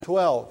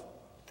12.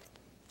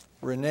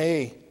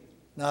 Renee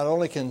not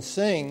only can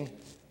sing,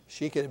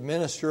 she can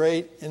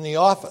administrate in the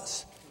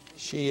office.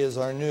 She is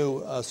our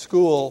new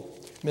school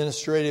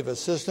administrative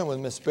assistant with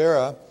Miss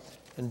Barra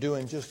and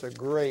doing just a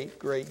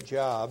great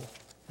job.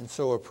 And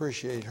so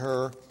appreciate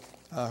her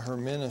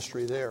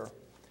ministry there.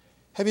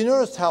 Have you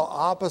noticed how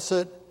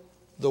opposite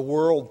the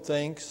world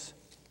thinks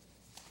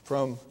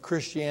from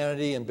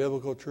Christianity and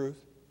biblical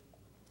truth?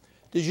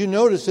 Did you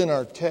notice in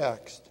our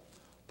text,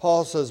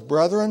 Paul says,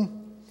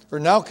 brethren, or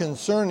now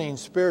concerning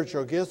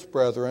spiritual gifts,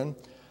 brethren,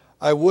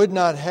 I would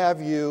not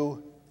have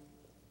you,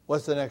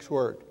 what's the next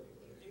word?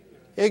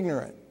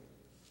 Ignorant.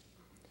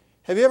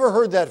 Have you ever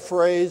heard that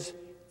phrase,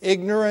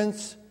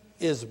 ignorance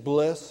is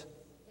bliss?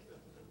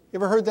 You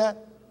ever heard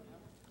that?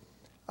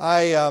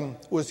 I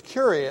was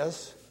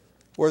curious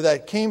where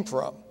that came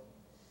from.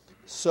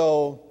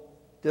 So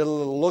did a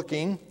little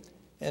looking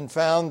and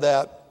found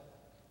that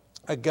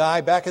a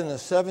guy back in the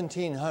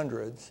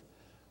 1700s,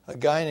 a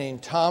guy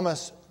named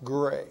Thomas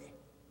Gray,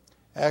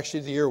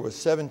 actually the year was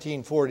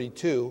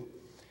 1742,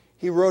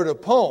 he wrote a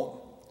poem.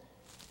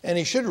 And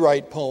he should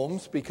write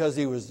poems because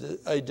he was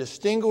a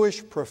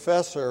distinguished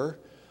professor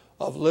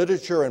of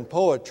literature and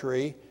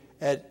poetry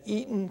at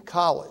Eton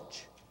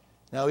College.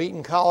 Now,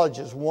 Eton College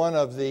is one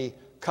of the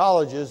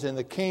colleges in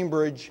the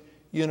Cambridge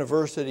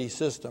University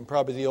system,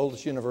 probably the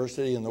oldest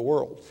university in the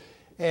world.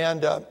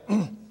 And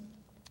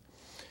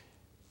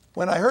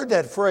when I heard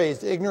that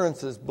phrase,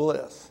 ignorance is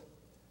bliss,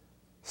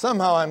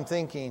 somehow I'm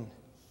thinking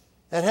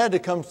that had to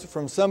come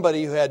from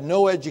somebody who had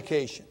no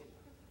education,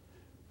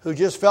 who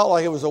just felt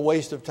like it was a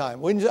waste of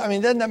time.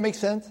 Doesn't that make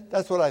sense?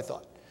 That's what I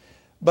thought.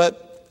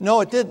 But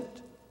no, it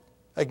didn't.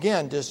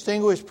 Again,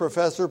 distinguished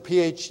professor,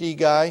 PhD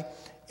guy,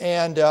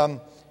 and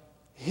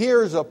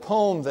here's a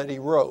poem that he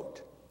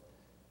wrote.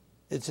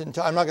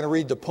 I'm not going to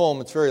read the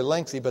poem, it's very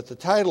lengthy, but the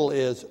title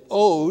is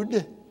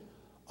Ode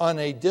on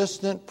a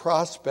Distant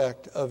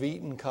Prospect of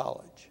Eton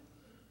College.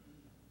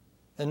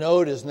 An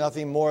ode is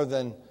nothing more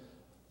than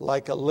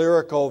like a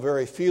lyrical,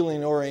 very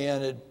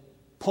feeling-oriented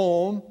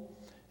poem,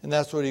 and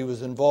that's what he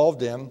was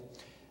involved in.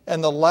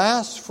 And the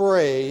last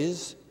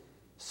phrase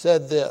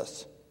said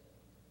this: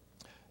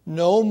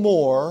 no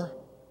more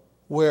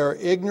where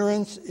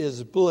ignorance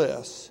is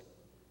bliss,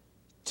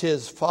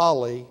 'tis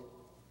folly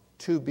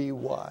to be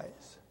wise.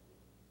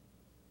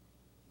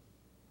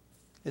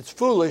 It's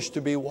foolish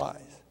to be wise.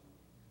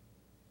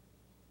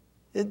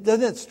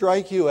 Doesn't it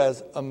strike you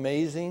as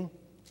amazing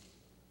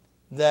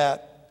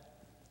that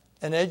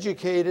an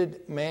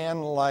educated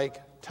man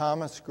like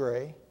Thomas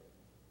Gray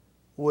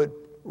would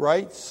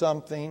write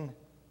something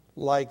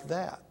like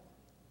that?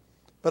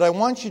 But I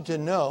want you to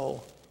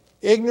know,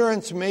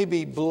 ignorance may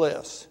be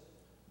bliss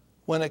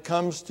when it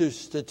comes to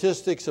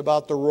statistics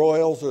about the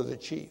Royals or the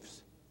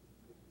Chiefs.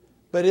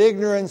 But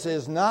ignorance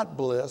is not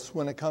bliss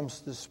when it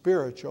comes to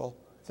spiritual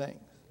things.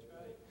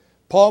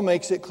 Paul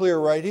makes it clear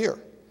right here.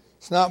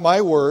 It's not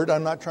my word.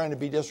 I'm not trying to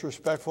be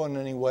disrespectful in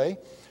any way.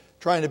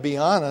 Trying to be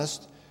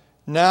honest.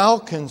 Now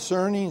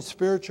concerning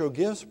spiritual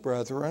gifts,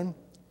 brethren,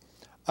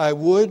 I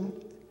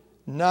would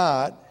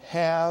not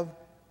have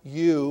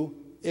you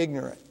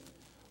ignorant.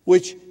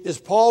 Which is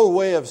Paul's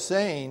way of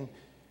saying,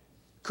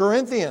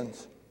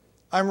 Corinthians,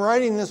 I'm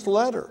writing this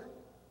letter.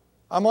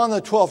 I'm on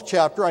the 12th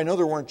chapter. I know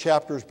there weren't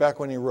chapters back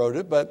when he wrote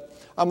it, but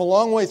I'm a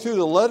long way through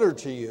the letter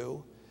to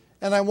you.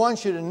 And I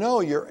want you to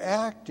know you're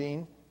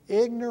acting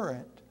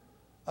ignorant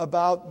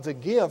about the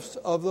gifts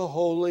of the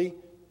Holy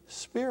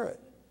Spirit.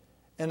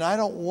 And I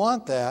don't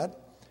want that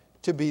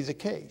to be the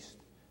case.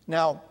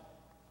 Now,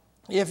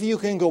 if you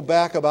can go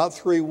back about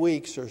 3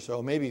 weeks or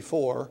so, maybe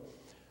 4,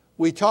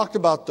 we talked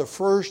about the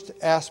first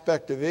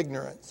aspect of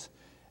ignorance.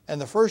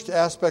 And the first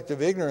aspect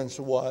of ignorance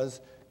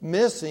was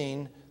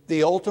missing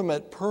the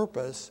ultimate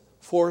purpose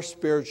for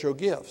spiritual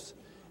gifts.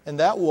 And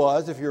that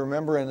was, if you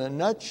remember in a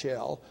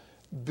nutshell,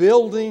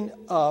 building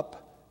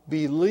up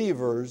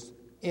believers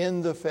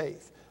in the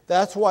faith.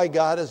 That's why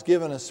God has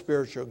given us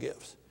spiritual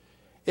gifts.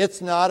 It's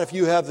not if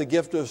you have the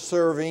gift of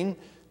serving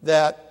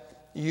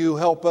that you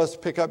help us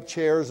pick up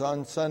chairs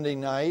on Sunday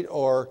night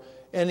or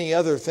any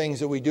other things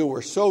that we do.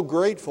 We're so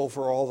grateful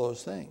for all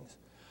those things.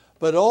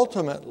 But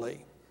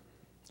ultimately,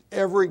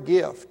 every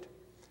gift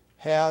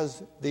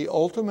has the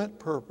ultimate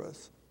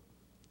purpose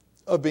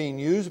of being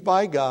used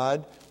by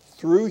God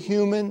through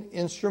human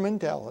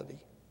instrumentality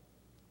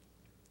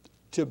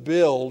to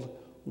build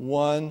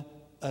one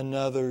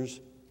another's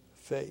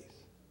faith.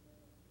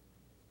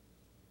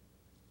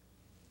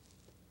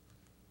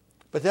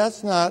 But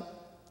that's not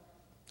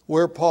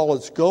where Paul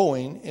is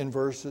going in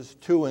verses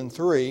 2 and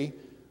 3,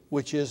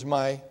 which is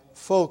my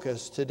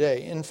focus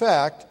today. In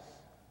fact,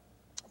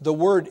 the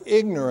word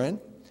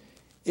ignorant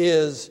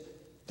is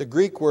the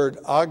Greek word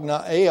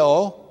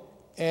agnaeo,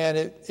 and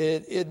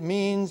it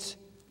means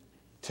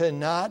to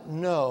not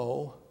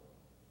know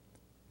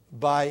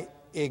by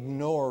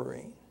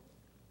ignoring.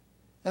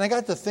 And I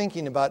got to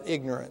thinking about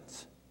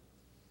ignorance.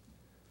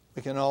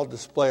 We can all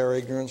display our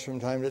ignorance from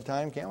time to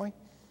time, can't we?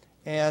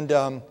 And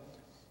I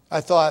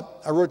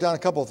wrote down a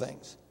couple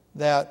things.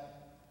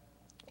 That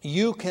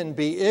you can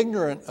be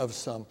ignorant of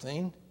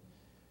something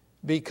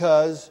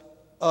because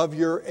of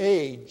your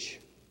age.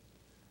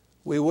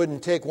 We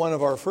wouldn't take one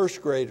of our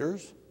first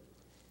graders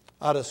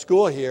out of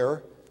school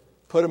here,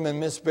 put them in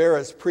Miss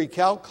Barrett's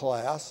pre-calc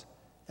class,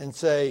 and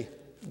say,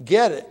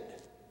 get it.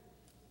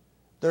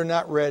 They're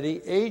not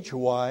ready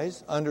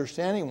age-wise,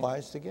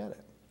 understanding-wise to get it.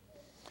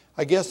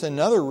 I guess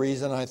another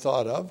reason I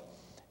thought of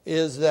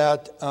is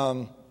that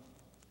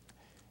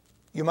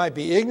you might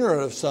be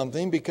ignorant of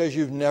something because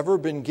you've never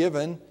been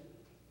given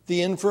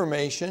the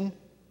information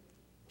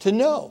to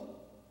know.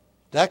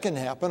 That can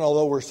happen,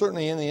 although we're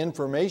certainly in the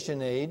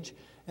information age,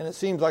 and it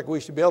seems like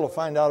we should be able to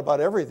find out about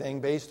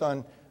everything based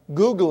on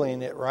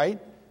Googling it, right?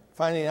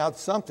 Finding out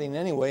something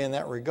anyway in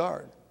that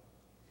regard.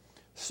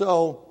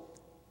 So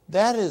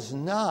that is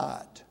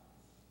not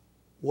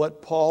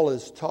what Paul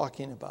is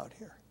talking about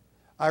here.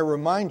 I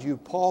remind you,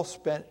 Paul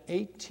spent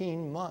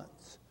 18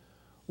 months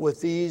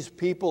with these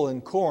people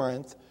in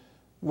Corinth,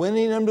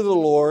 winning them to the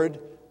Lord,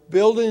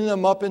 building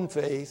them up in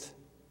faith,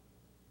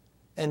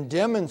 and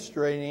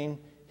demonstrating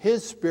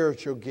his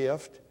spiritual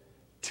gift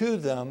to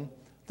them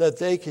that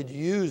they could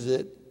use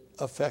it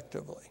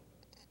effectively.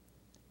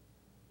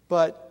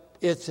 But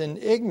it's an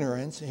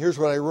ignorance, here's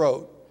what I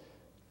wrote,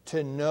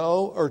 to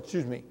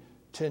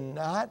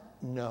not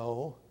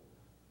know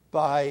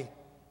by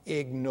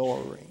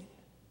ignoring.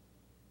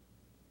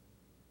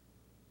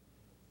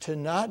 To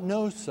not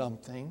know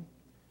something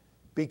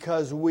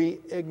because we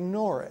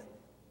ignore it.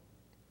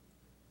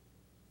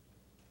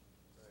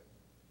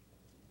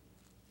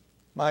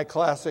 My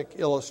classic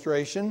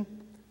illustration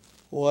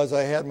was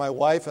I had my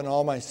wife and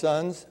all my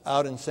sons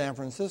out in San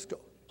Francisco.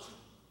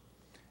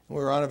 We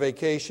were on a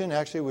vacation.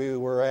 Actually, we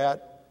were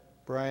at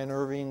Brian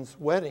Irving's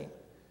wedding,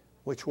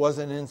 which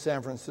wasn't in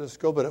San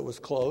Francisco, but it was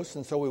close,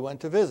 and so we went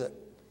to visit.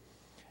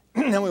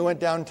 Then we went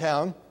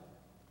downtown,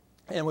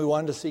 and we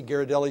wanted to see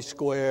Ghirardelli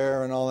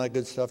Square and all that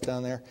good stuff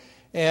down there.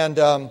 And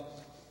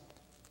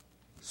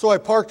so I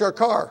parked our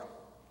car.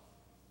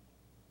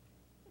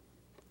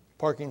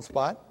 Parking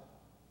spot.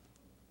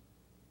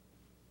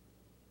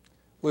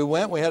 We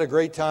went, we had a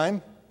great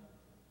time.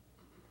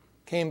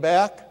 Came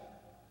back,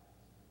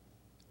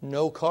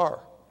 no car.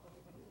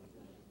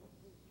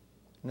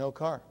 No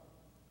car.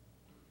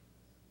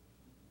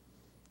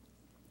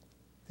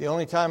 The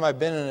only time I've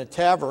been in a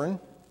tavern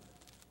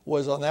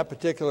was on that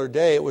particular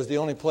day. It was the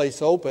only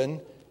place open,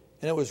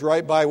 and it was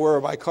right by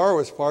where my car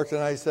was parked,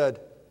 and I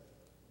said,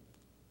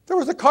 there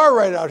was a car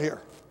right out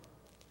here.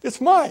 It's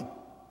mine.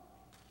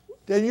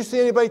 Did you see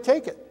anybody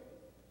take it?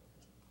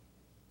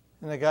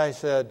 And the guy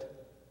said,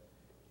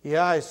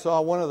 yeah, I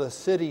saw one of the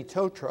city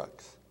tow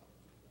trucks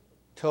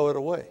tow it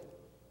away.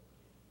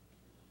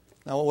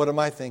 Now, what am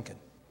I thinking?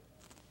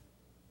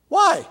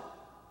 Why?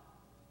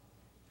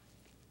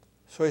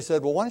 So he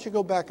said, well, why don't you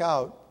go back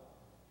out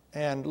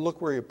and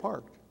look where you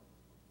parked?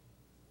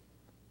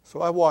 So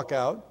I walk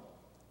out,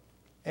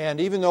 and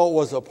even though it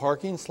was a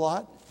parking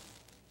slot,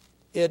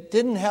 it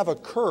didn't have a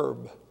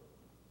curb.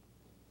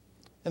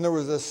 And there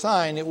was a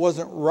sign. It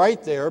wasn't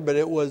right there, but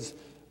it was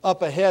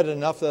up ahead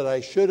enough that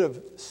I should have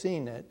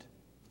seen it.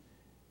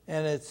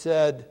 And it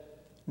said,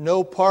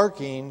 no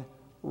parking,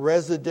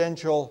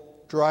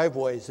 residential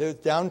driveways. It was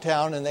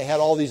downtown, and they had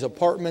all these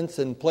apartments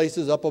and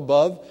places up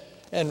above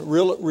and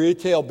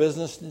retail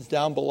businesses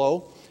down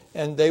below.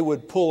 And they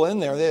would pull in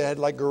there. They had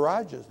like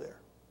garages there.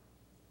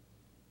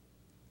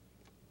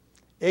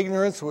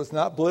 Ignorance was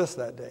not bliss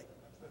that day.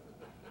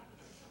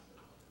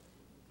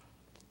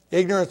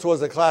 Ignorance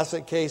was a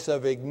classic case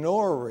of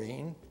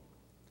ignoring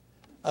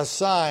a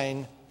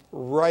sign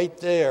right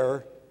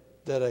there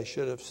that I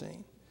should have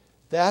seen.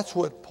 That's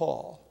what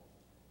Paul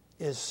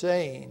is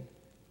saying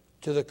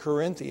to the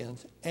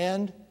Corinthians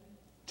and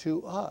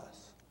to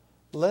us.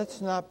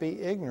 Let's not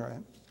be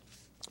ignorant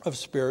of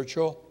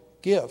spiritual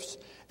gifts.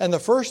 And the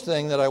first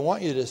thing that I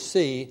want you to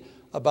see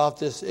about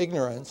this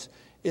ignorance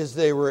is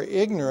they were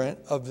ignorant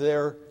of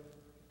their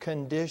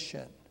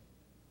condition.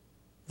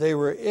 They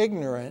were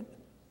ignorant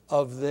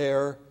of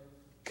their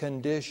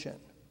condition.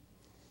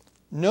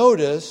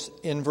 Notice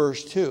in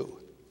verse 2,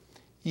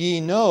 ye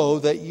know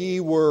that ye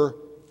were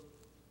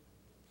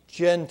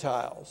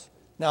Gentiles.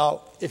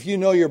 Now, if you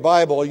know your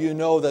Bible, you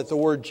know that the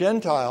word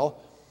Gentile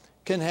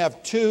can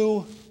have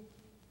two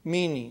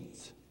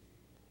meanings.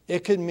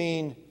 It could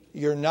mean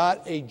you're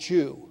not a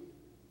Jew.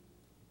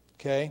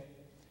 Okay?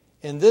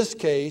 In this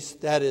case,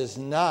 that is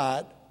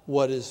not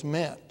what is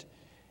meant.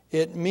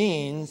 It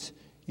means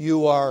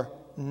you are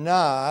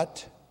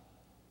not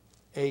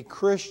a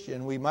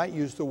Christian. We might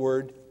use the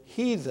word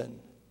heathen.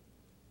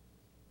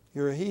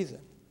 You're a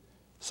heathen.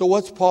 So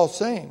what's Paul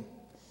saying?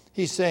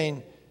 He's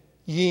saying,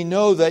 ye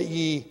know that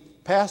ye,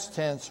 past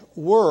tense,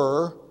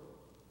 were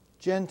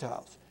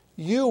Gentiles.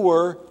 You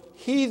were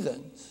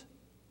heathens.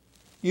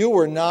 You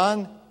were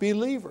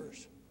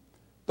non-believers.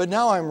 But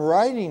now I'm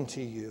writing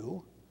to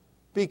you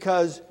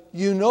because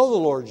you know the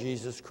Lord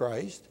Jesus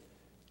Christ.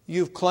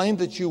 You've claimed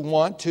that you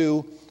want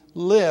to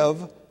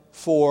live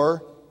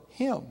for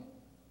Him.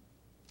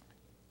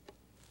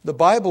 The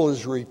Bible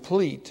is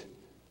replete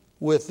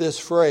with this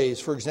phrase.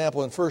 For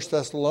example, in 1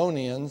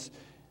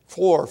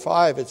 4 or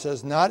 5, it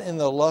says, not in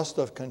the lust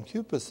of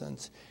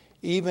concupiscence,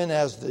 even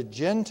as the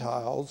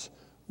Gentiles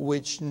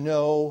which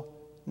know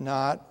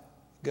not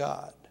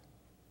God.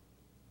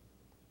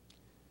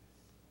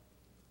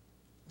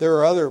 There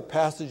are other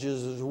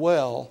passages as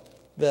well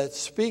that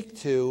speak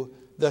to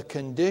the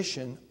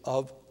condition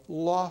of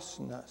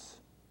lostness.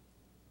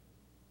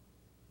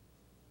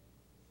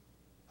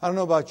 I don't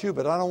know about you,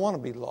 but I don't want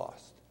to be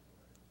lost.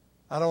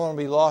 I don't want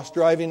to be lost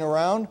driving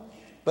around,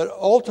 but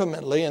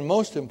ultimately, and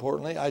most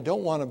importantly, I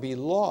don't want to be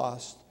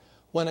lost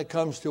when it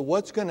comes to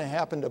what's going to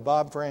happen to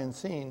Bob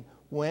Franseen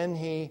when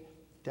he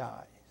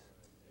dies.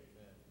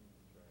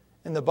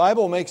 And the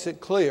Bible makes it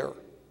clear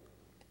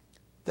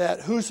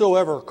that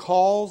whosoever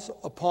calls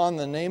upon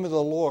the name of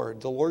the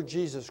Lord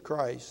Jesus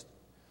Christ,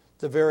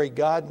 the very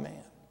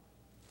God-man,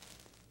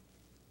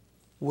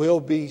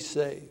 will be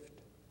saved.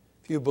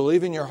 If you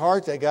believe in your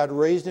heart that God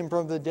raised him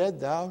from the dead,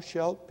 thou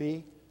shalt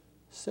be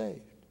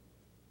saved.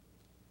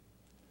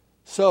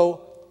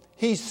 So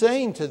he's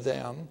saying to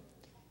them,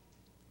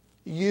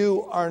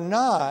 you are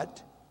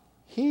not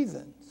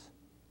heathens.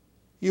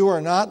 You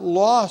are not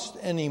lost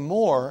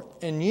anymore.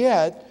 And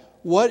yet,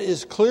 what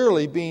is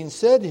clearly being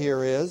said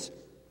here is,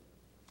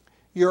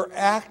 you're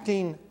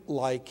acting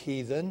like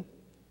heathen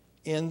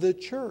in the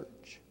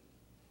church.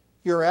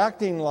 You're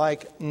acting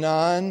like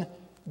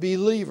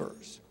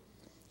non-believers.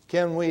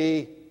 Can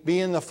we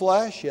be in the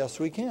flesh? Yes,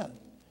 we can.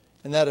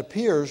 And that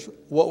appears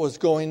what was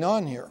going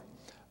on here.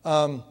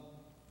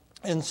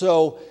 And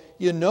so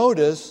you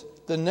notice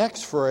the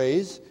next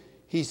phrase,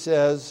 he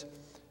says,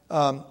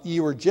 ye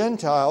were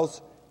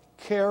Gentiles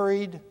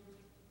carried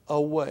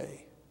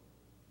away.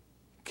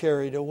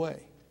 Carried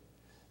away.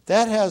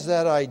 That has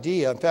that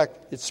idea. In fact,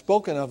 it's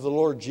spoken of the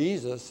Lord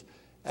Jesus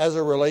as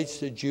it relates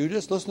to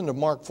Judas. Listen to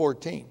Mark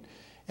 14.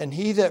 And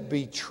he that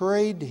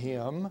betrayed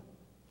him,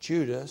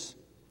 Judas,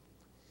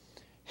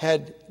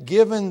 had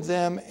given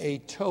them a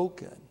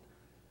token,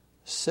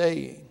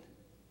 saying,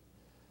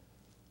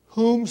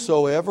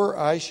 whomsoever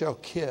I shall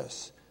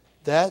kiss,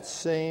 that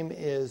same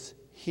is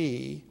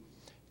he.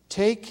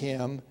 Take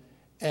him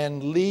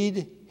and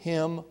lead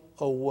him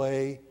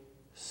away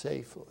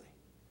safely.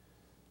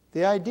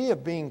 The idea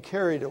of being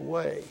carried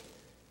away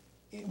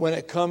when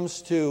it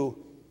comes to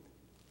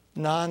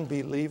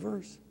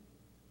non-believers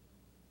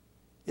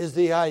is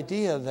the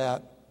idea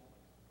that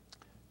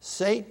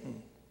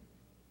Satan,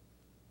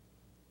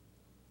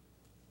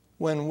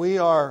 when we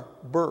are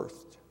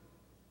birthed,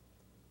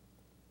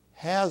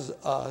 has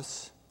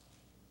us,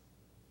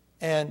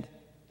 and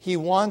he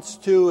wants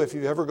to, if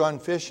you've ever gone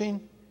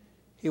fishing,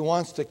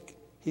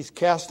 he's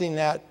casting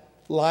that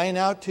line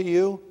out to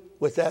you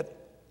with that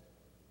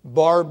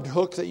barbed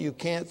hook that you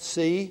can't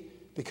see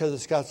because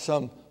it's got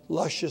some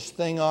luscious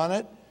thing on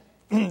it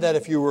that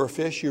if you were a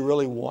fish you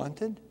really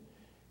wanted.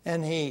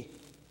 And he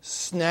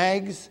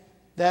snags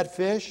that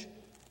fish.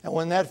 And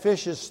when that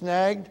fish is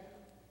snagged,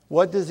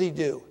 what does he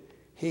do?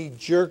 He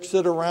jerks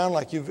it around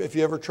like if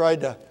you ever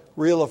tried to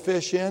reel a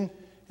fish in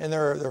and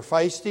they're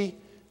feisty.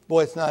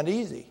 Boy, it's not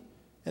easy.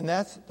 And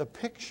that's the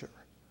picture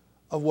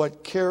of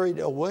what carried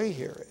away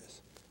here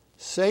is.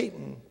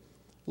 Satan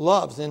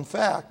loves. In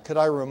fact, could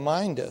I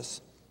remind us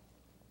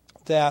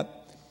that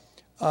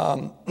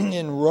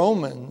in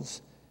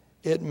Romans,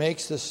 it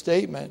makes the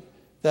statement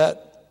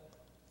that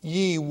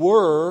ye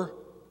were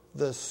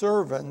the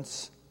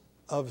servants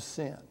of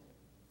sin.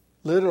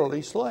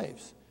 Literally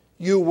slaves.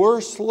 You were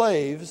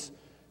slaves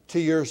to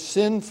your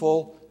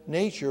sinful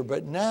nature,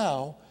 but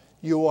now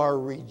you are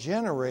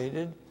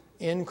regenerated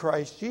in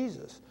Christ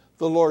Jesus.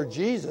 The Lord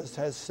Jesus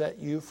has set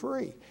you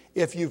free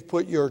if you've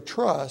put your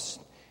trust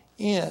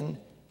in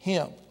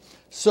him.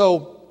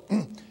 So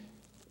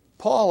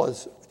Paul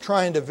is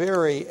trying to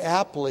very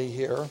aptly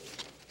here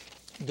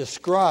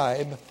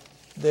describe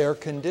their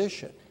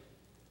condition.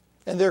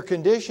 And their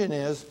condition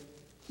is,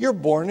 you're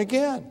born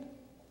again.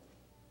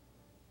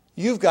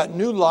 You've got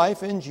new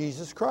life in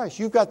Jesus Christ.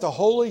 You've got the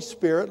Holy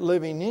Spirit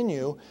living in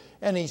you,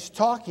 and he's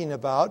talking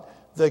about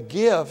the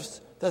gifts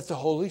that the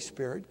Holy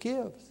Spirit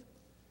gives.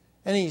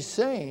 And he's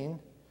saying,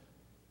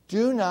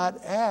 do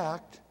not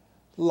act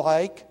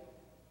like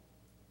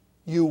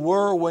you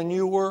were when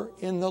you were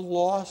in the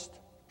lost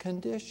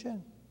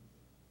condition.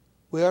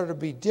 We are to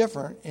be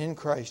different in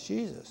Christ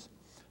Jesus.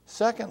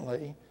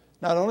 Secondly,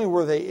 not only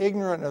were they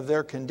ignorant of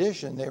their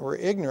condition, they were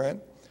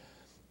ignorant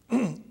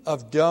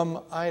of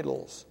dumb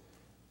idols.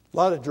 A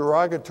lot of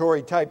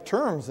derogatory type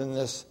terms in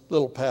this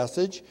little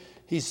passage.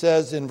 He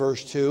says in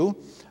verse 2,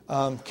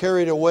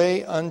 carried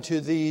away unto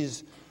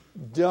these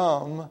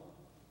dumb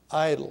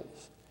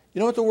idols. You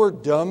know what the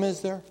word dumb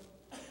is there?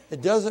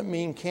 It doesn't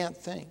mean can't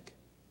think.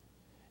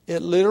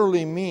 It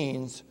literally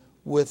means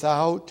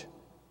without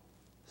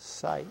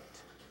sight.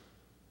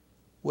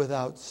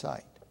 Without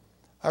sight.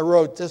 I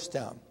wrote this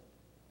down.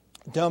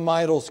 Dumb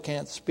idols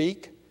can't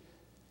speak.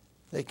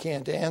 They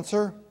can't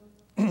answer.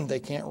 They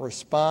can't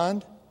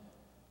respond.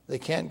 They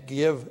can't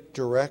give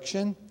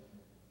direction.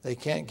 They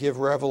can't give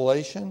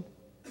revelation.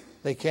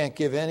 They can't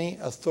give any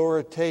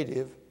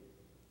authoritative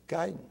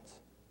guidance.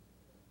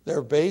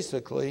 They're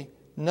basically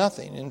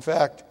nothing. In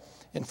fact,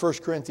 in 1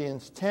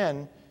 Corinthians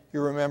 10,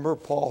 you remember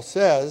Paul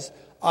says,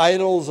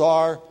 idols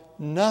are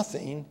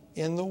nothing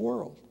in the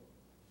world.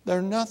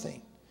 They're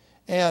nothing.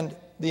 And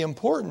the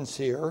importance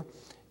here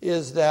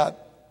is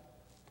that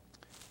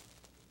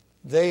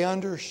they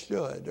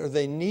understood, or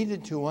they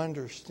needed to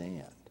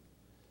understand,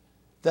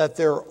 that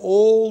their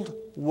old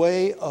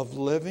way of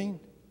living,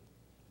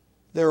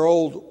 their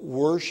old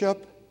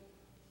worship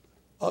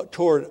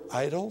toward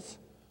idols,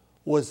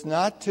 was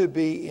not to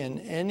be in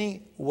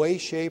any way,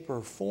 shape,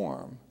 or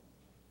form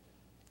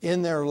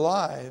in their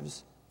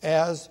lives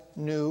as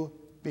new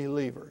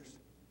believers.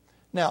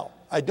 Now,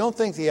 I don't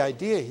think the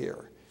idea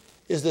here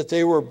is that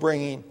they were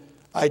bringing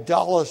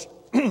idolatrous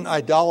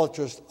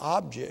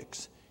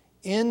objects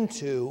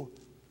into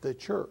the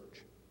church.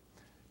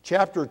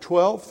 Chapter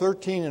 12,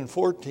 13, and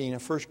 14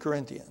 of 1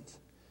 Corinthians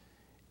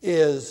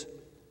is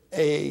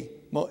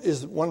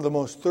one of the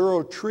most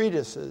thorough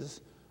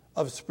treatises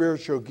of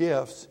spiritual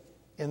gifts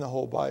in the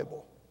whole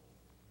Bible.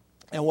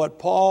 And what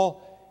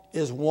Paul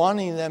is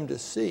wanting them to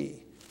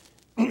see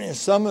is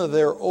some of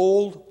their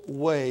old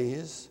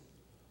ways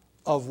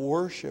of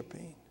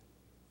worshiping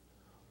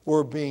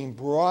were being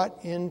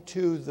brought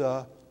into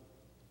the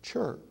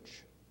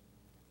church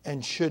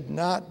and should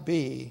not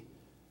be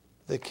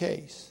the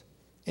case.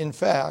 In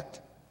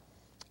fact,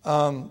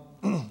 in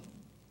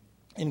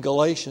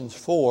Galatians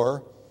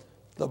 4,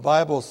 the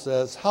Bible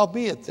says,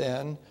 "Howbeit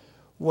then,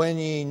 when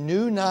ye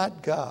knew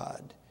not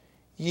God,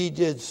 ye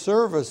did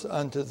service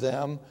unto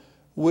them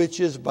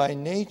which by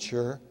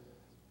nature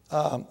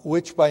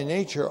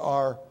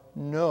are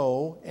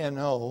no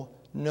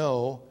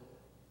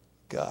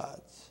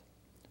gods."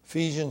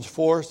 Ephesians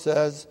 4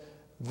 says,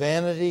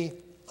 "Vanity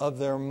of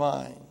their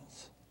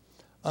minds,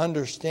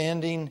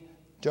 understanding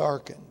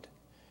darkened,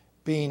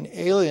 being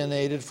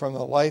alienated from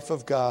the life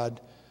of God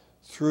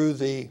through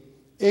the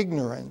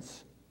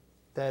ignorance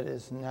that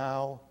is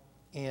now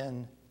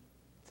in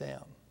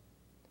them."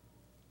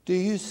 Do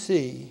you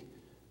see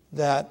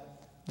that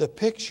the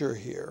picture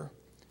here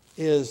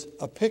is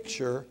a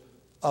picture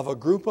of a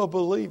group of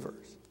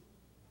believers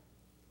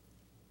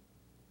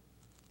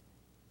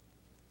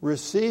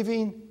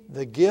receiving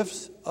the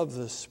gifts of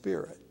the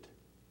Spirit,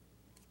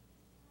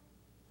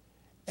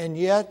 and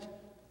yet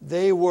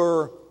they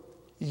were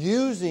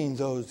using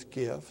those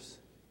gifts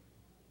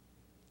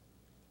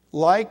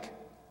like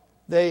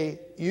they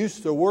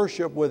used to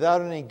worship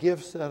without any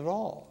gifts at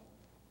all,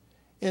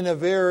 in a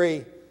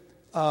very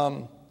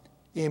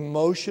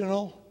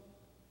emotional,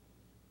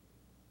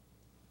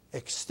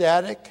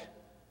 ecstatic,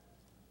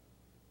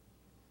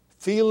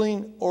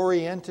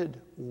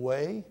 feeling-oriented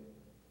way,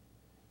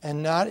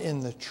 and not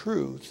in the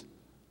truth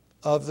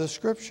of the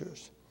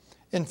Scriptures.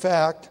 In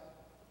fact,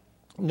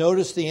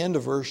 notice the end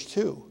of verse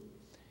 2.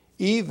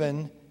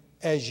 "Even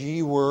as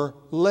ye were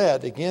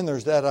led." Again,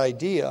 there's that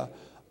idea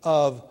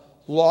of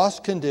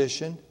lost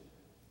condition,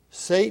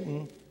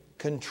 Satan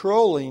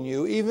controlling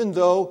you. Even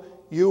though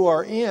you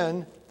are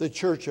in the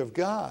church of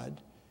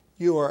God,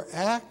 you are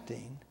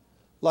acting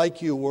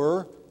like you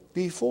were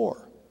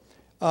before.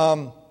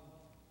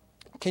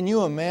 Can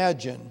you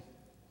imagine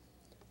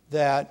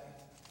that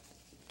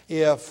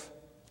if,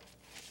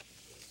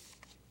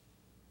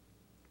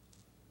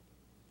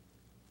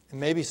 and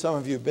maybe some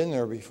of you have been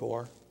there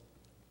before,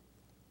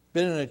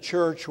 been in a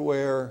church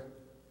where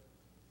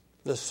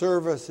the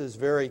service is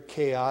very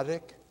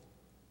chaotic,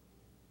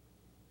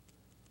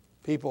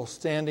 people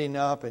standing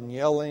up and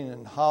yelling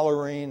and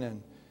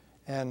hollering,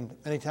 and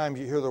many times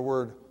you hear the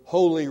word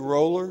holy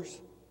rollers,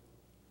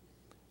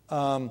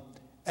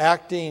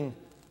 acting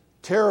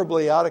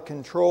terribly out of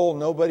control.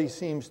 Nobody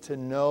seems to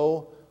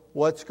know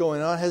what's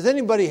going on. Has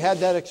anybody had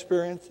that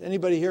experience?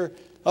 Anybody here?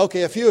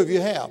 Okay, a few of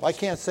you have. I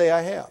can't say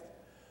I have.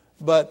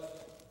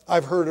 But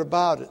I've heard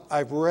about it.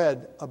 I've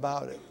read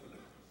about it.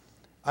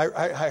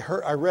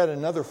 I read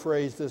another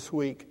phrase this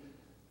week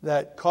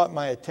that caught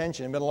my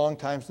attention. It's been a long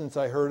time since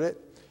I heard it.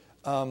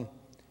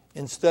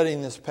 In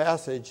studying this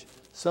passage,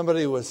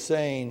 somebody was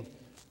saying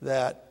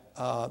that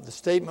the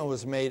statement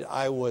was made,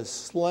 "I was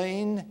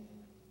slain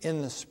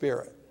in the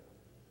Spirit."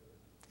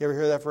 You ever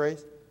hear that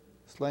phrase?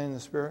 Slain in the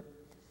Spirit?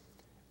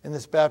 And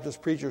this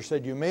Baptist preacher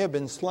said, "You may have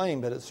been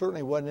slain, but it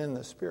certainly wasn't in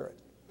the Spirit."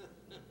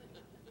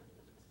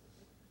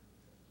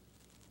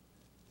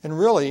 And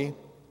really,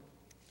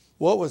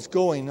 what was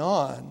going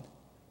on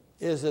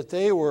is that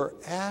they were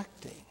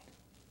acting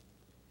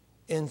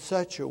in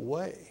such a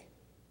way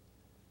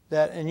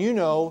that, and you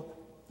know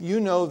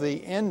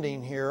the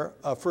ending here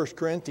of 1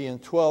 Corinthians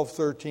 12,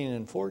 13,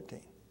 and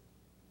 14.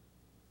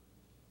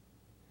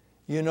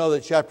 You know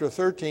that chapter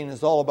 13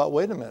 is all about,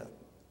 wait a minute.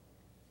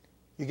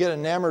 You get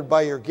enamored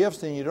by your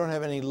gifts and you don't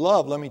have any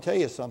love. Let me tell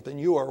you something.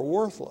 You are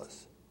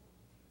worthless.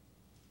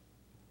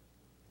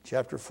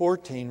 Chapter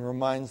 14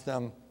 reminds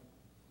them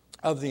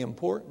of the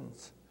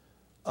importance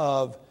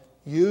of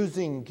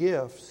using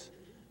gifts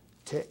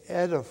to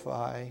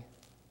edify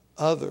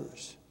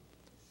others.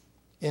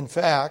 In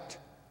fact,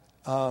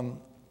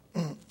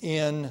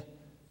 in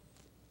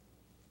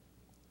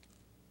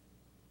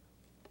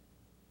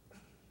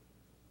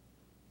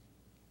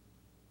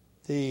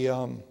the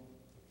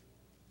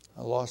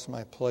I lost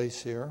my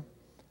place here.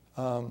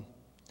 At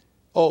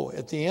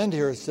the end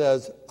here it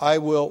says,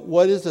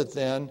 what is it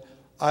then?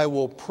 I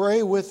will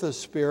pray with the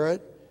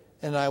Spirit,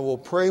 and I will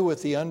pray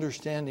with the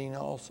understanding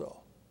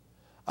also.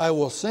 I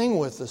will sing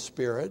with the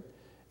Spirit,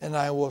 and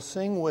I will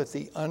sing with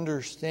the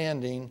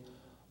understanding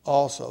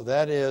also.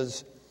 That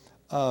is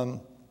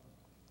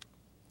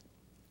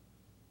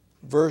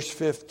verse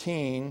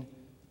 15,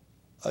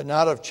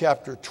 not of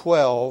chapter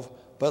 12,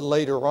 but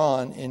later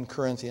on in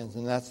Corinthians,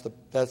 and that's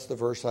the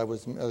verse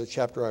the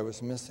chapter I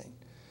was missing.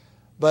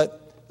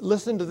 But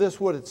listen to this,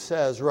 what it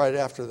says right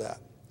after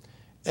that.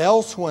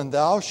 Else when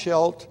thou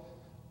shalt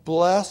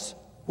bless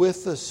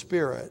with the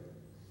Spirit,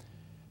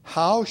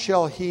 how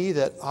shall he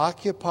that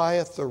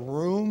occupieth the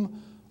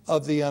room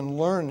of the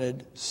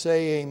unlearned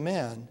say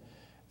amen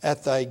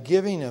at thy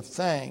giving of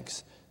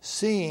thanks,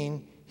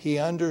 seeing he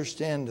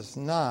understandeth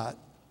not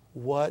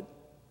what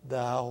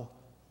thou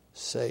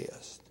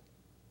sayest?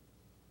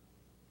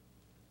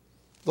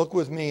 Look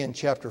with me in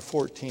chapter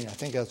 14. I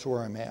think that's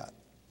where I'm at.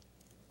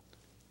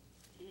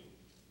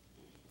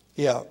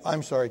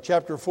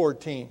 Chapter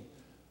 14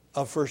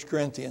 of 1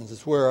 Corinthians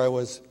is where I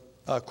was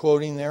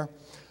quoting there.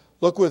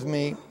 Look with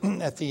me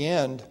at the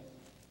end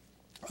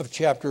of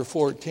chapter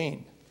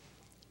 14.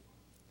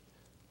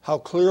 How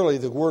clearly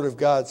the Word of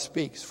God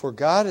speaks. For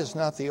God is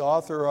not the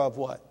author of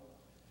what?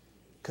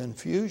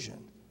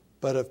 Confusion,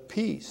 but of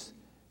peace,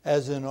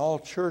 as in all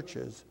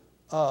churches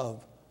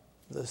of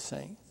the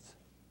saints.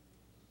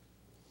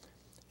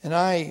 And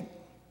I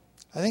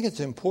think it's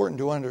important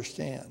to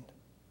understand.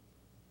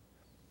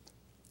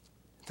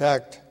 In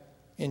fact,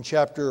 in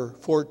chapter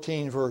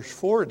 14, verse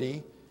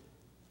 40,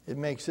 it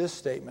makes this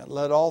statement: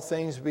 let all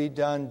things be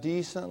done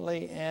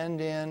decently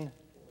and in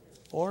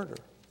order.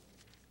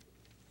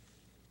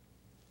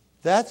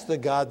 That's the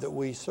God that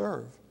we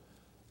serve,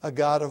 a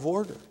God of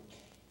order.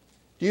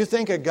 Do you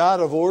think a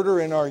God of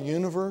order in our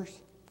universe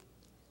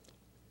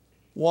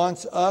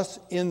wants us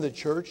in the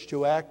church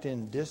to act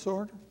in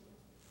disorder?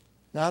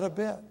 Not a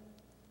bit.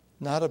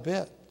 Not a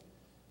bit.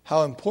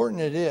 How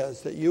important it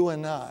is that you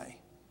and I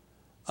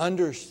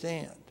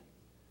understand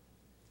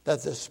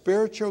that the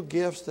spiritual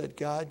gifts that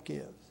God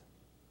gives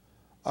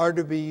are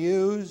to be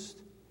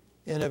used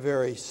in a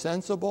very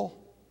sensible,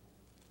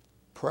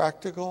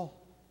 practical,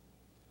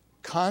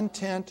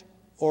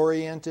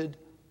 content-oriented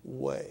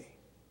way.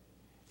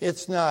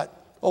 It's not,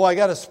 I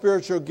got a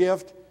spiritual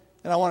gift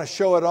and I want to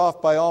show it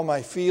off by all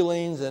my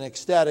feelings and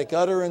ecstatic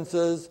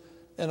utterances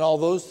and all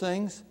those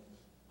things,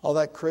 all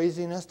that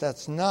craziness.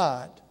 That's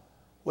not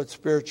what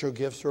spiritual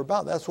gifts are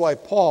about. That's why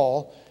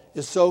Paul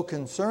is so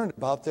concerned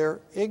about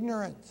their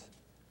ignorance.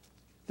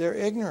 Their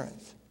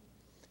ignorance.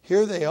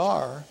 Here they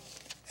are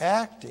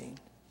acting,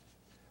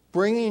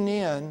 bringing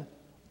in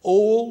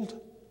old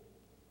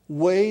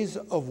ways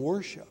of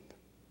worship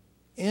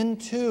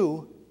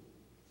into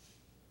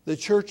the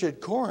church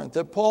at Corinth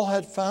that Paul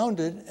had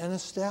founded and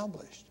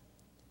established.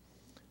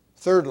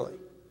 Thirdly,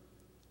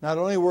 not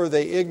only were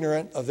they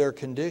ignorant of their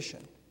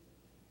condition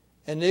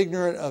and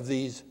ignorant of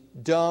these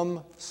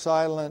dumb,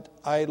 silent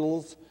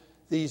idols,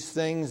 these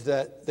things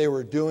that they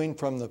were doing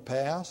from the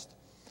past,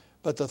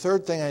 but the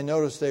third thing I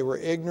noticed, they were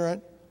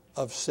ignorant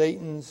of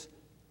Satan's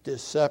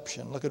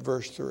deception. Look at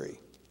verse 3.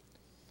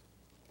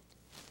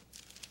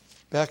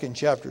 Back in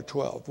chapter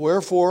 12.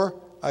 Wherefore,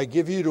 I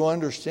give you to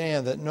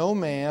understand that no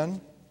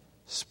man,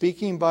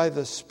 speaking by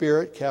the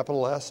Spirit,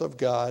 capital S, of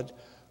God,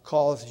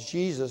 calleth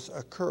Jesus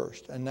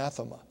accursed,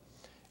 anathema.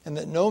 And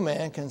that no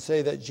man can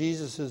say that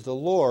Jesus is the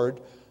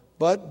Lord,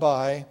 but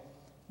by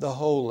the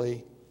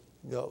Holy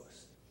Ghost.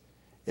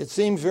 It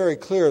seems very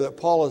clear that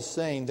Paul is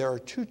saying there are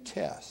two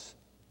tests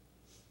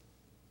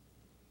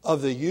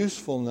of the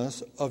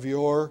usefulness of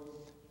your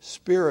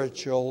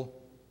spiritual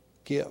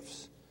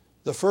gifts.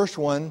 The first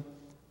one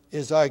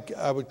is I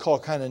would call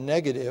kind of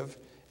negative,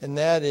 and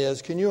that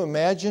is, can you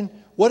imagine,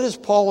 what is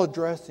Paul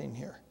addressing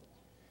here?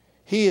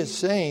 He is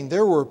saying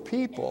there were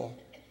people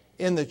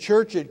in the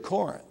church at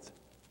Corinth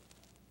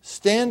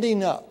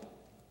standing up,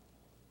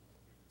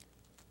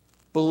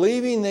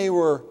 believing they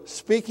were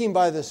speaking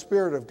by the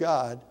Spirit of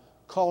God,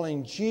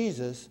 calling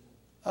Jesus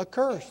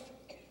accursed.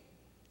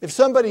 If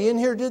somebody in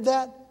here did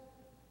that,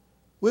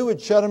 we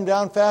would shut them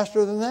down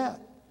faster than that.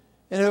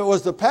 And if it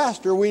was the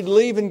pastor, we'd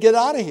leave and get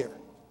out of here.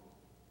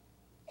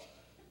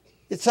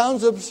 It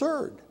sounds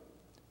absurd.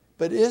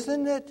 But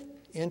isn't it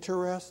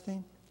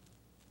interesting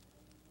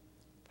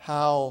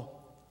how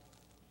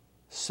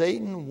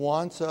Satan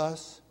wants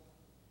us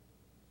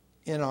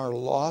in our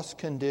lost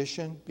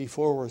condition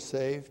before we're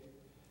saved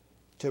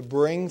to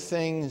bring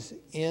things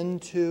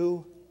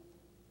into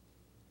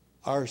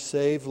our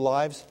saved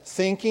lives?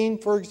 Thinking,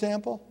 for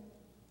example.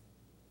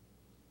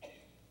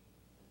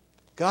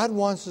 God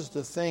wants us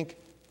to think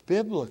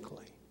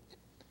biblically.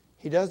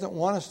 He doesn't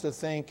want us to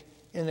think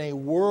in a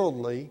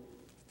worldly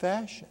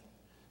fashion.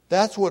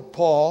 That's what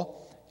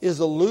Paul is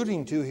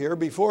alluding to here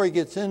before he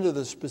gets into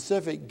the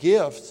specific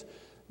gifts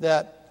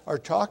that are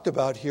talked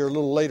about here a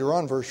little later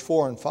on, verse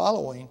 4 and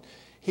following.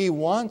 He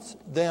wants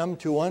them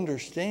to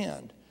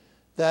understand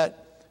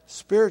that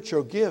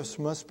spiritual gifts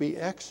must be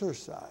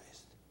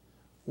exercised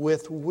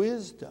with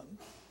wisdom,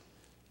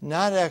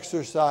 not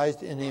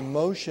exercised in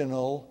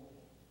emotional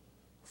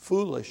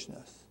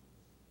foolishness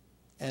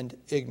and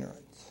ignorance.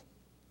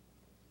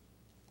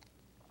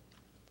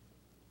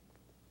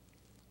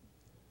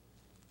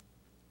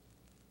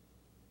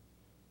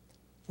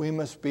 We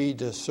must be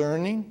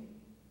discerning,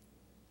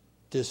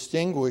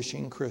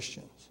 distinguishing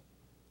Christians.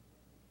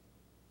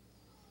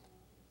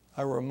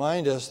 I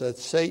remind us that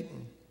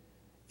Satan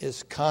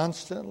is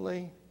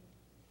constantly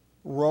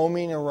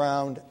roaming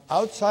around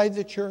outside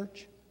the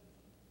church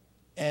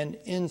and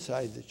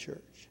inside the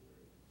church,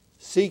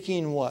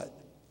 seeking what?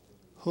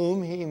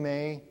 Whom he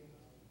may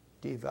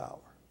devour.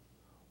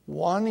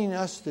 Wanting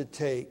us to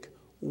take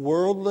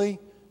worldly,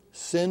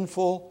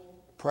 sinful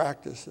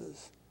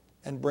practices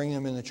and bring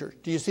them in the church.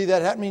 Do you see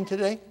that happening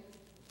today?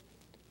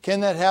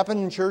 Can that happen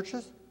in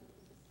churches?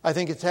 I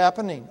think it's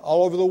happening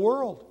all over the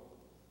world.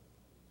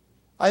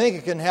 I think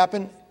it can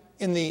happen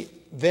in the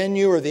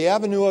venue or the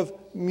avenue of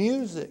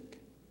music.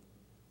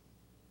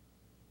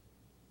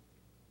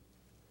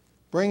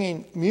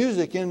 Bringing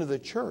music into the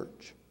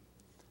church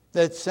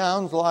that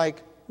sounds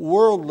like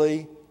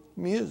worldly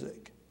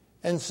music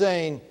and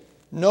saying,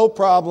 no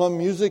problem,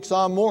 music's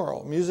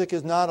amoral. Music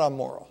is not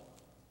amoral.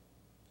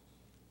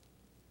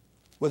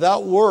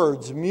 Without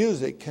words,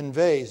 music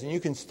conveys, and you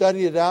can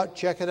study it out,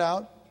 check it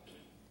out.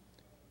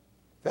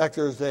 In fact,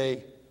 there's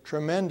a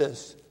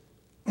tremendous,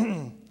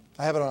 I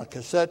have it on a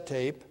cassette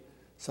tape.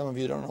 Some of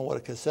you don't know what a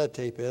cassette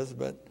tape is,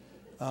 but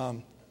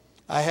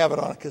I have it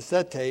on a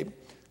cassette tape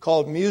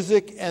called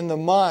Music and the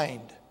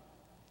Mind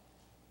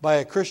by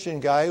a Christian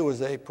guy who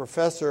was a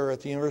professor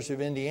at the University of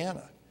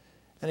Indiana.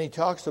 And he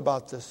talks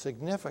about the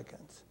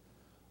significance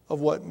of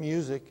what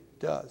music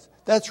does.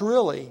 That's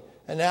really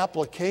an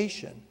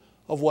application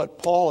of what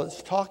Paul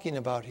is talking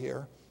about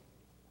here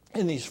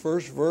in these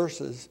first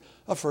verses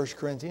of 1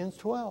 Corinthians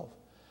 12.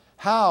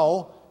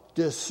 How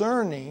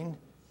discerning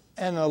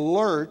and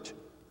alert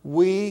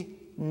we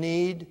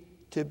need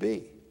to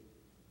be.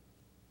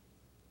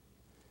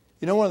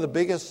 You know, one of the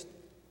biggest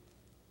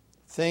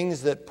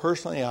things that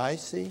personally I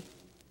see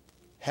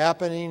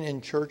happening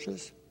in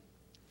churches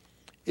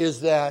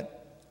is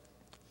that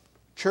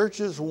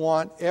churches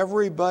want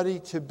everybody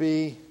to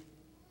be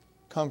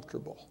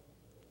comfortable.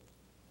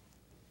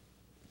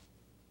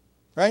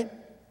 Right?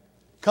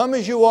 Come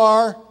as you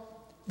are,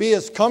 be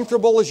as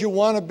comfortable as you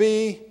want to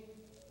be,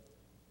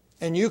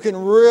 and you can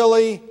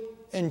really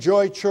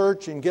enjoy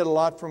church and get a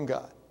lot from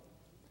God.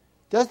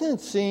 Doesn't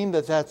it seem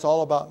that that's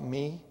all about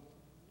me?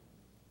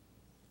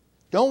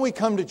 Don't we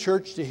come to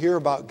church to hear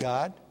about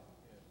God?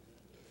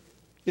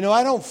 You know,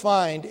 I don't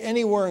find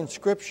anywhere in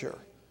Scripture,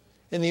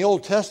 in the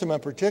Old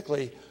Testament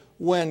particularly,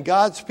 when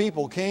God's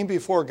people came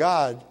before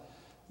God,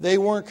 they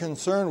weren't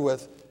concerned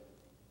with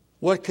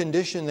what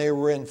condition they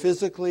were in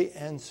physically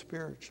and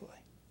spiritually.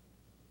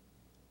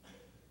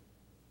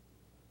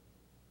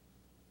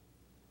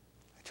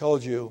 I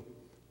told you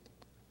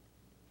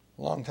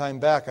a long time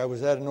back I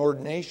was at an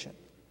ordination,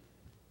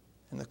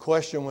 and the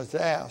question was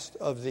asked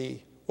of the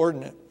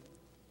ordinate,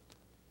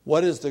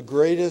 what is the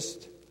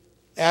greatest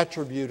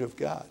attribute of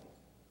God?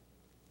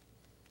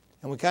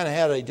 And we kind of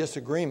had a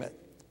disagreement.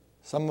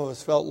 Some of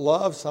us felt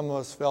love, some of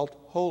us felt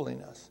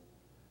holiness.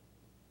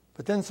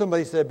 But then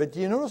somebody said, but do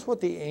you notice what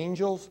the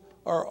angels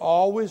are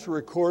always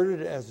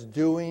recorded as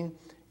doing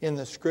in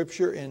the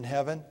Scripture in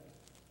heaven?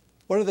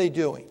 What are they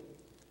doing?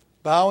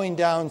 Bowing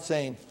down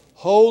saying,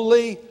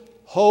 holy,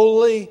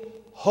 holy,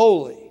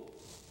 holy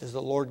is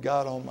the Lord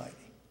God Almighty.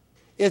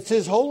 It's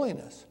His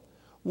holiness.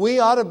 We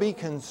ought to be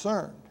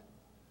concerned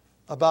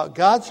about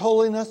God's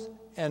holiness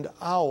and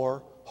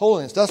our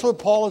holiness. That's what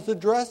Paul is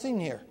addressing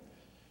here.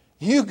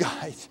 You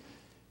guys,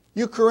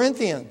 you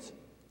Corinthians,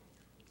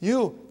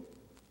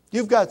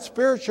 you've got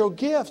spiritual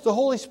gifts. The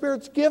Holy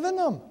Spirit's given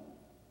them.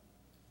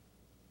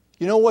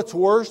 You know what's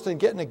worse than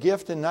getting a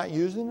gift and not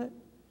using it?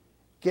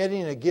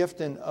 Getting a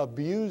gift and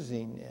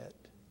abusing it.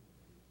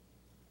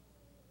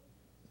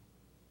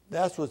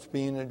 That's what's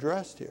being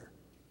addressed here.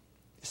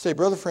 You say,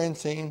 Brother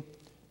Franseen,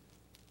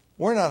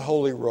 we're not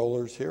holy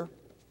rollers here.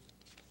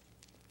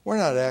 We're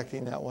not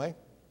acting that way.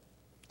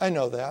 I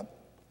know that.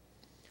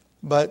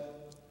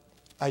 But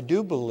I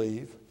do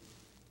believe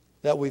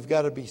that we've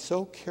got to be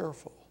so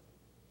careful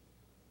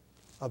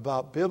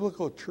about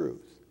biblical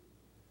truth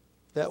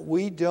that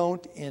we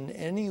don't in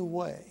any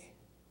way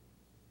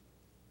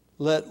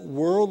let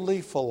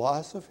worldly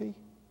philosophy,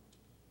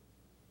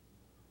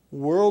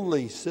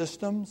 worldly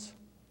systems,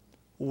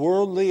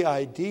 worldly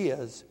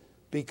ideas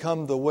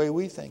become the way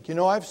we think. You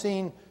know, I've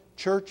seen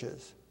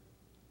churches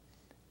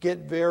get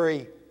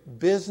very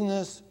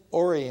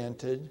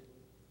business-oriented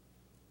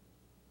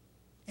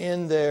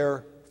in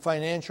their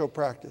financial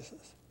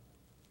practices.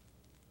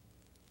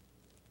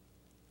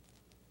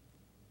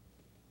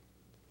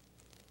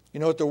 You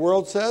know what the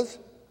world says?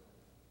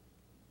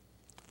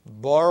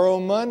 Borrow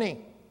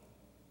money.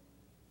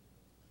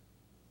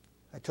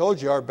 I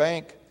told you our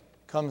bank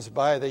comes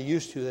by, they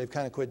used to, they've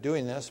kind of quit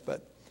doing this,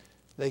 but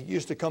they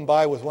used to come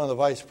by with one of the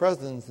vice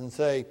presidents and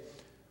say,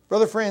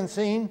 Brother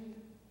Franseen,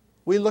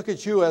 we look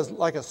at you as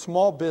like a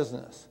small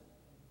business.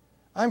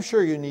 I'm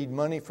sure you need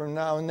money from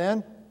now and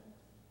then.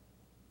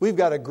 We've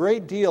got a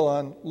great deal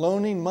on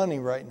loaning money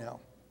right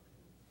now.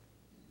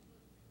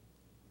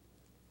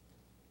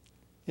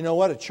 You know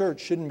what? A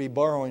church shouldn't be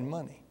borrowing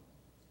money.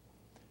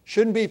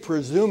 Shouldn't be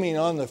presuming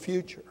on the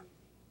future.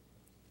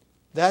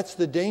 That's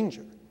the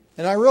danger.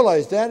 And I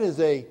realize that is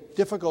a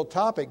difficult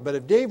topic, but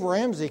if Dave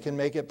Ramsey can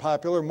make it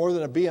popular more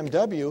than a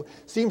BMW,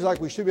 seems like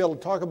we should be able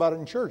to talk about it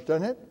in church,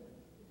 doesn't it?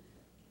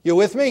 You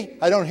with me?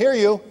 I don't hear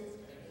you.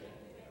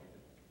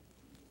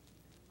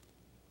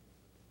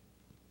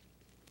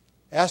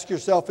 Ask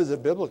yourself, is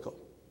it biblical?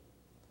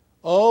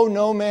 Oh,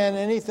 no man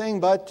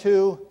anything but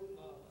to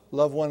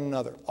love one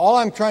another. All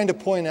I'm trying to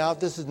point out,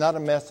 this is not a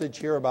message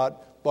here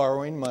about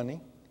borrowing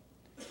money,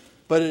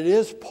 but it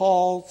is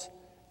Paul's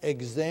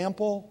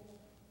example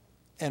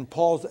and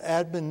Paul's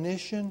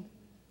admonition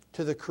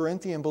to the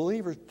Corinthian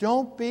believers.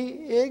 Don't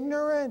be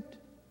ignorant.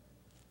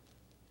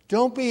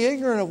 Don't be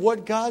ignorant of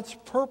what God's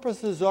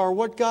purposes are,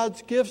 what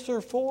God's gifts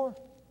are for.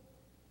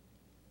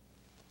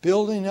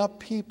 Building up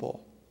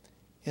people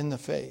in the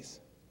faith.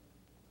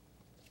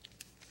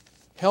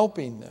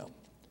 Helping them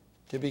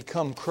to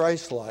become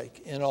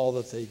Christ-like in all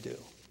that they do.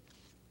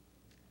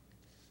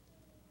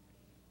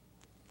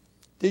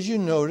 Did you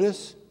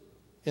notice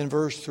in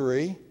verse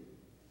 3,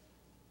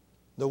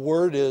 the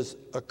word is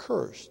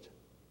accursed?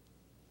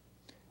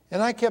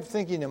 And I kept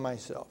thinking to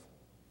myself,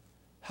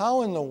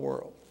 how in the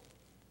world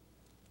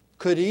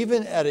could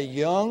even at a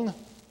young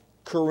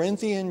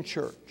Corinthian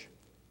church,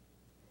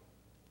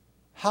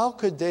 how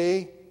could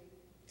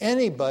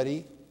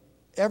anybody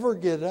ever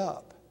get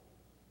up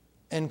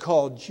and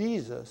call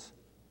Jesus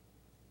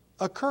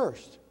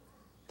accursed?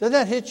 Doesn't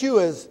that hit you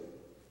as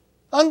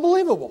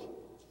unbelievable?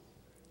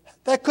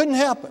 That couldn't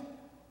happen.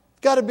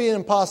 It's got to be an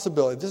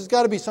impossibility. This has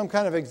got to be some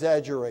kind of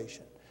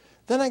exaggeration.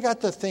 Then I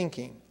got to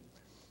thinking,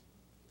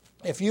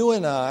 if you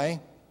and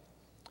I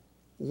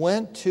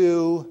went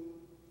to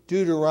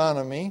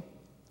Deuteronomy,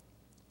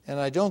 and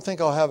I don't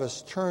think I'll have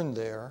us turn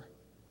there,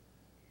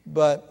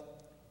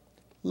 but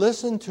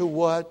listen to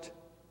what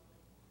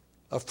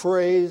a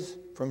phrase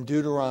from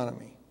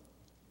Deuteronomy.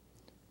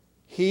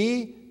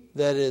 He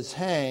that is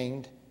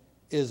hanged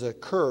is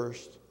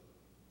accursed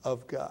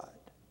of God.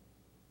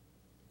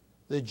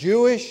 The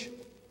Jewish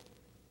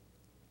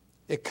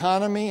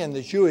economy and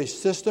the Jewish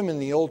system in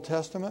the Old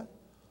Testament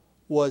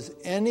was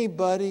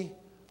anybody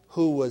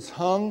who was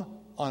hung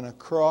on a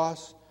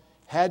cross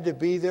had to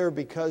be there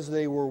because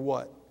they were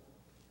what?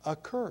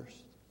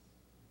 Accursed.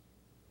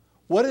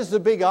 What is the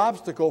big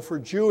obstacle for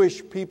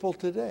Jewish people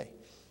today?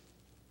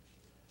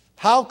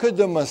 How could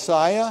the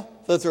Messiah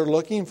that they're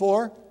looking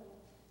for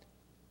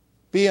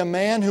be a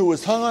man who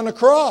was hung on a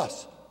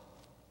cross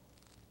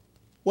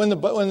when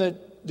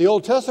the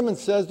Old Testament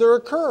says they're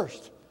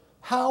accursed?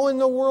 How in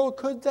the world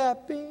could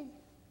that be?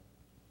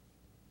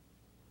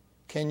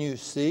 Can you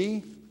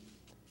see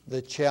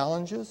the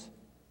challenges?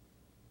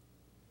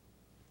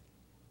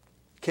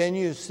 Can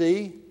you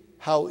see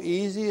how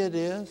easy it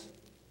is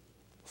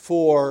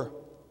for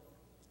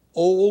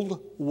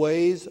old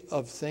ways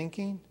of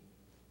thinking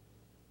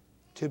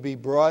to be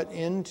brought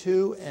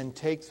into and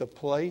take the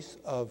place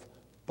of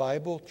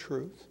Bible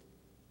truth?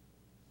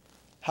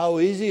 How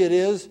easy it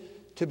is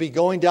to be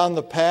going down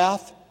the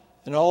path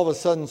and all of a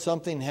sudden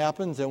something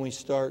happens and we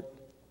start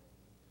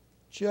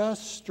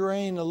just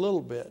straying a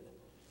little bit,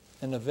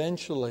 and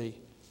eventually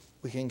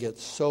we can get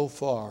so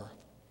far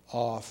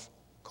off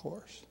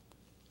course.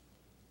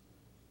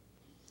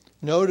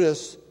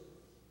 Notice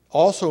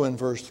also in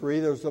verse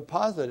 3 there's a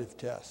positive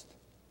test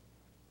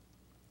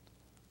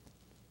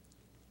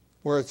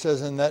where it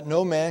says, and that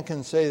no man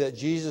can say that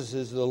Jesus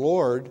is the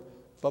Lord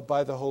but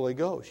by the Holy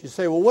Ghost. You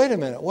say, well, wait a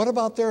minute, what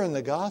about there in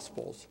the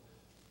Gospels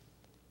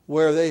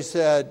where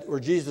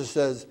Jesus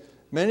says,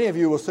 many of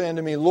you will say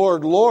unto me,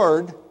 Lord,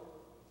 Lord,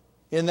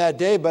 in that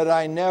day, but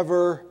I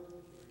never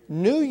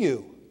knew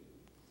you.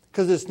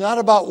 Because it's not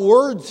about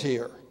words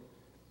here.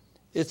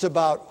 It's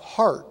about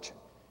heart.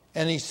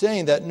 And he's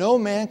saying that no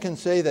man can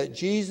say that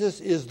Jesus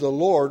is the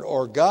Lord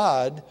or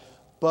God,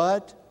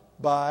 but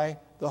by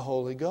the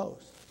Holy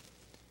Ghost.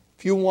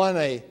 If you want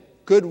a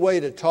good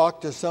way to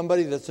talk to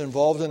somebody that's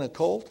involved in a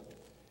cult,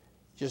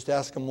 just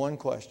ask them one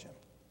question.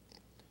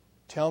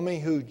 Tell me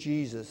who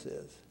Jesus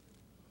is.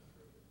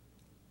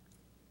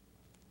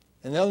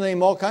 And they'll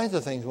name all kinds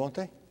of things, won't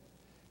they?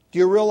 Do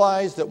you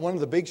realize that one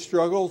of the big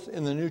struggles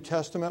in the New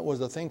Testament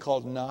was a thing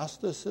called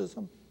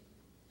Gnosticism?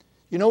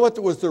 You know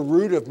what was the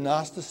root of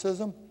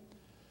Gnosticism?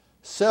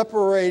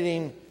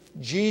 Separating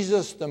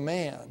Jesus the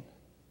man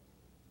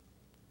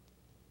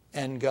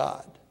and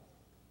God.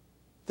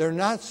 They're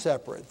not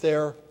separate.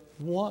 They're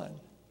one.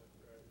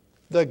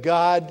 The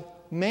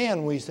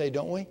God-man, we say,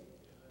 don't we?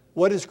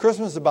 What is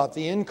Christmas about?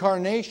 The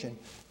incarnation.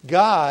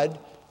 God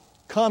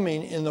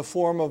coming in the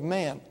form of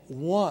man.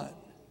 One.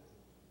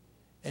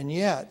 And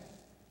yet,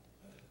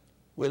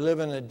 we live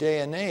in a day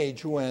and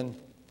age when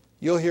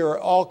you'll hear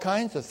all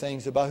kinds of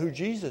things about who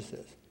Jesus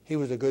is. He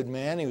was a good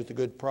man. He was a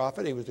good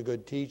prophet. He was a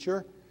good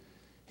teacher.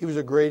 He was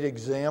a great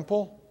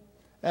example.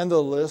 And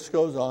the list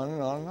goes on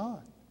and on and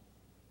on.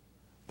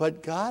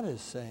 But God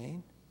is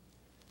saying,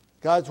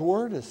 God's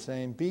Word is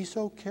saying, be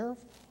so careful.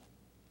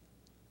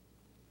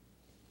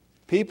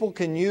 People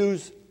can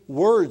use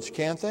words,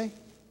 can't they?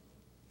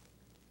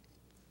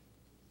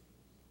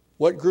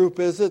 What group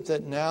is it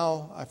that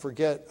now, I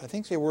forget, I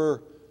think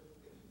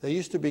they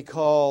used to be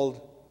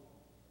called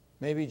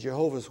maybe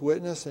Jehovah's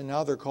Witness, and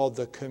now they're called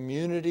the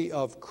Community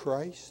of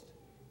Christ.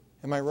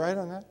 Am I right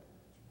on that?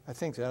 I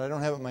think that. I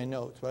don't have it in my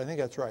notes, but I think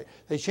that's right.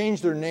 They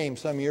changed their name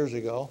some years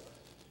ago,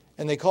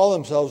 and they call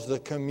themselves the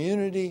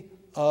Community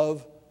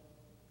of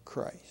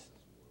Christ.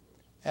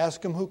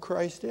 Ask them who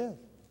Christ is.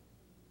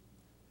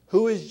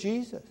 Who is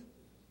Jesus?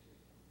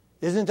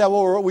 Isn't that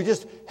what we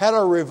just had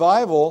our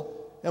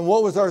revival, and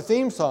what was our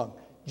theme song?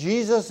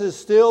 Jesus is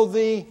still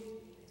the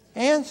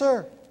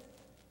answer.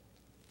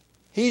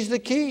 He's the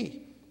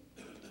key.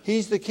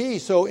 He's the key.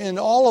 So in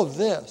all of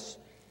this,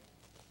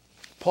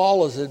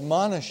 Paul is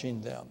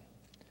admonishing them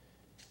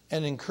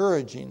and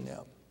encouraging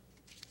them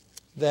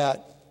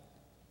that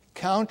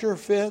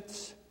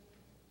counterfeits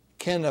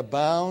can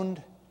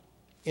abound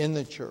in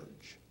the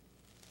church.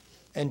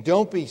 And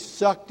don't be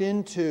sucked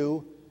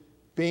into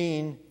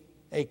being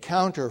a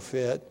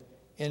counterfeit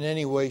in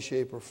any way,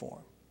 shape, or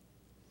form.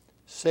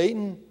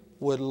 Satan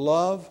would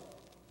love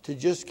to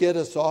just get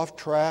us off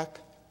track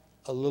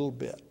a little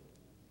bit.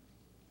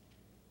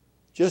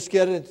 Just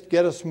get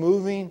us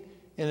moving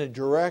in a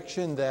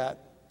direction that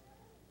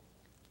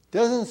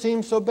doesn't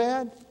seem so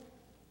bad,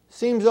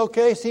 seems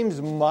okay,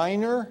 seems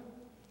minor,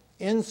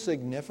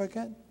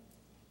 insignificant,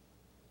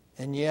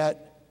 and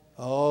yet,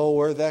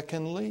 where that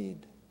can lead.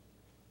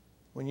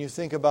 When you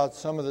think about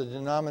some of the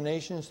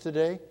denominations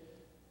today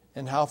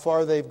and how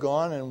far they've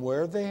gone and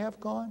where they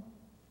have gone,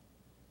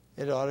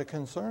 it ought to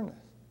concern us.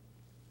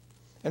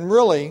 And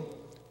really,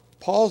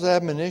 Paul's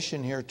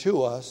admonition here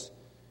to us,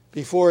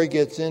 before he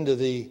gets into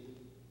the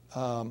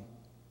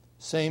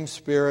same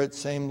Spirit,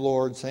 same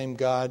Lord, same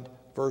God,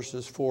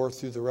 verses 4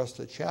 through the rest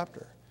of the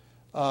chapter,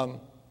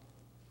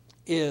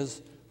 is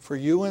for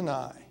you and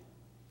I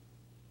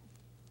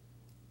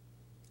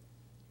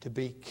to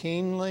be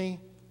keenly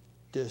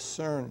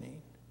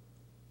discerning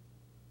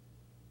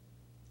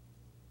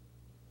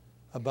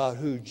about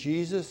who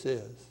Jesus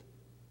is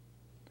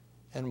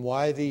and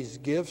why these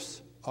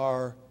gifts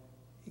are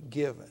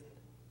given,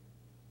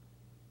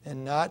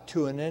 and not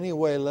to in any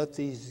way let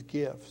these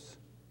gifts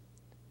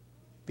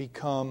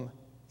become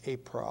a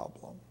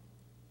problem.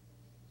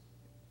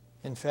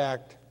 In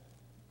fact,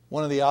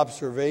 one of the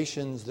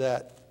observations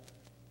that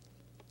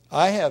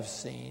I have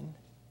seen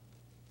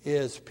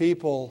is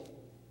people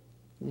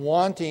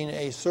wanting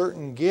a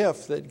certain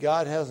gift that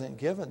God hasn't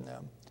given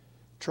them,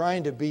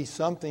 trying to be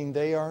something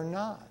they are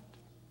not.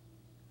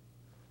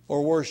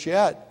 Or worse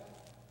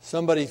yet,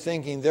 somebody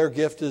thinking their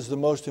gift is the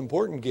most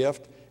important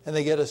gift, and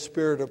they get a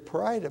spirit of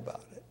pride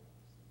about it.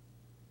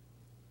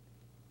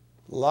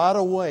 A lot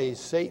of ways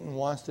Satan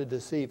wants to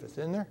deceive us,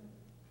 isn't there?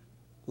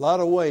 A lot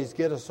of ways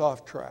get us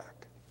off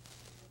track.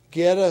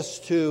 Get us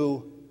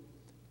to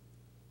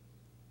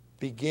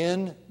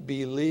begin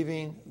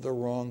believing the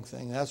wrong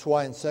thing. That's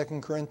why in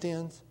 2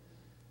 Corinthians,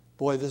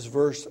 this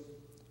verse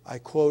I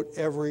quote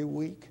every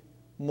week,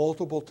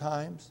 multiple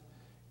times,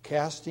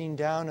 casting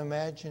down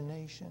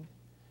imagination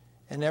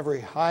and every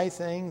high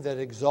thing that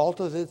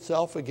exalteth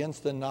itself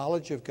against the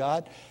knowledge of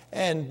God,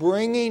 and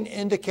bringing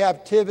into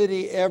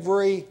captivity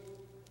every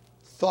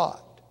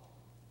thought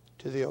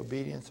to the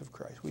obedience of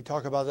Christ. We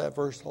talk about that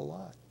verse a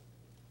lot.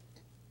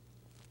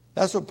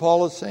 That's what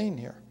Paul is saying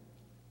here.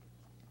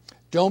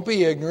 Don't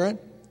be ignorant.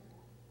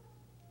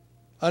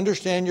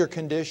 Understand your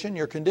condition.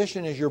 Your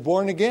condition is you're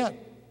born again.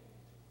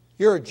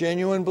 You're a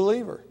genuine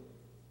believer.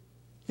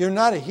 You're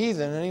not a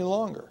heathen any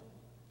longer.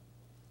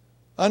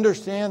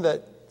 Understand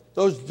that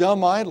those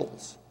dumb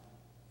idols,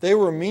 they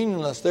were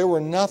meaningless. They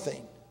were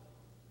nothing.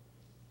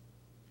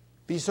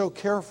 Be so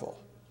careful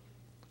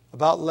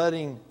about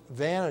letting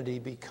vanity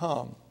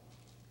become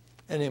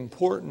an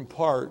important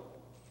part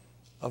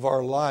of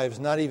our lives,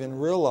 not even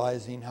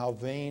realizing how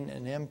vain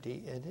and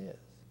empty it is.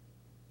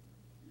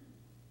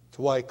 That's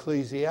why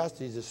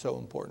Ecclesiastes is so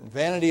important.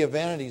 Vanity of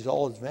vanities,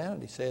 all is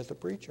vanity, saith the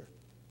preacher.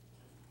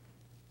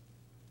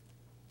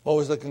 What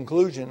was the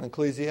conclusion in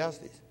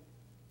Ecclesiastes?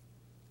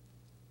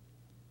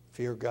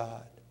 Fear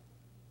God.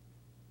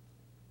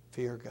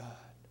 Fear God.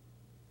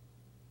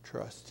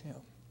 Trust Him.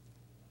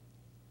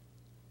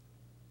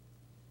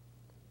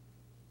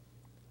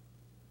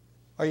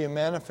 Are you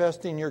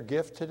manifesting your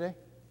gift today?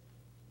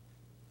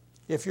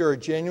 If you're a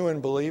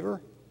genuine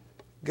believer,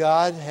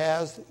 God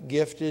has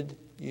gifted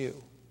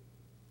you.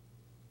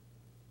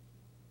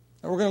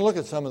 And we're going to look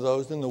at some of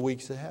those in the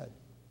weeks ahead.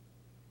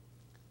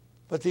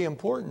 But the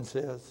importance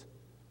is,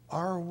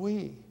 are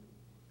we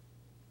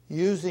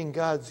using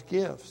God's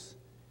gifts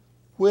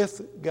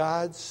with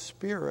God's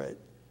Spirit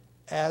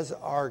as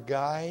our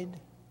guide?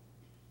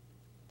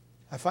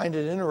 I find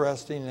it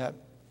interesting that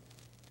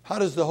how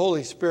does the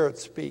Holy Spirit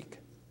speak?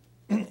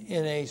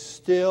 In a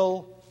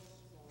still,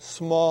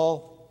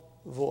 small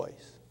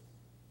voice.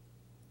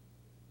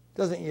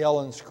 Doesn't yell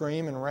and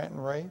scream and rant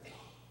and rave.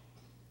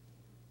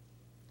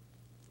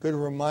 Good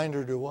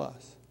reminder to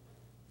us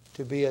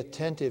to be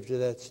attentive to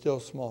that still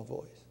small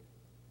voice.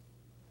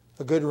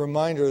 A good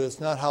reminder that it's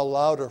not how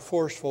loud or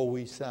forceful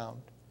we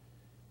sound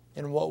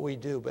in what we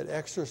do, but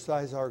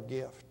exercise our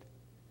gift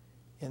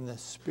in the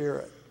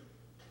spirit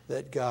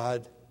that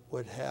God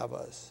would have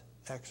us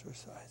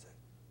exercise it.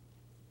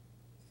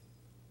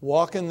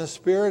 Walk in the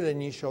Spirit,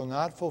 and ye shall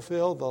not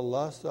fulfill the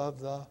lust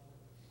of the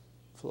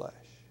flesh.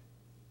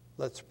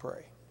 Let's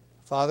pray.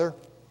 Father,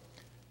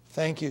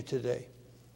 thank you today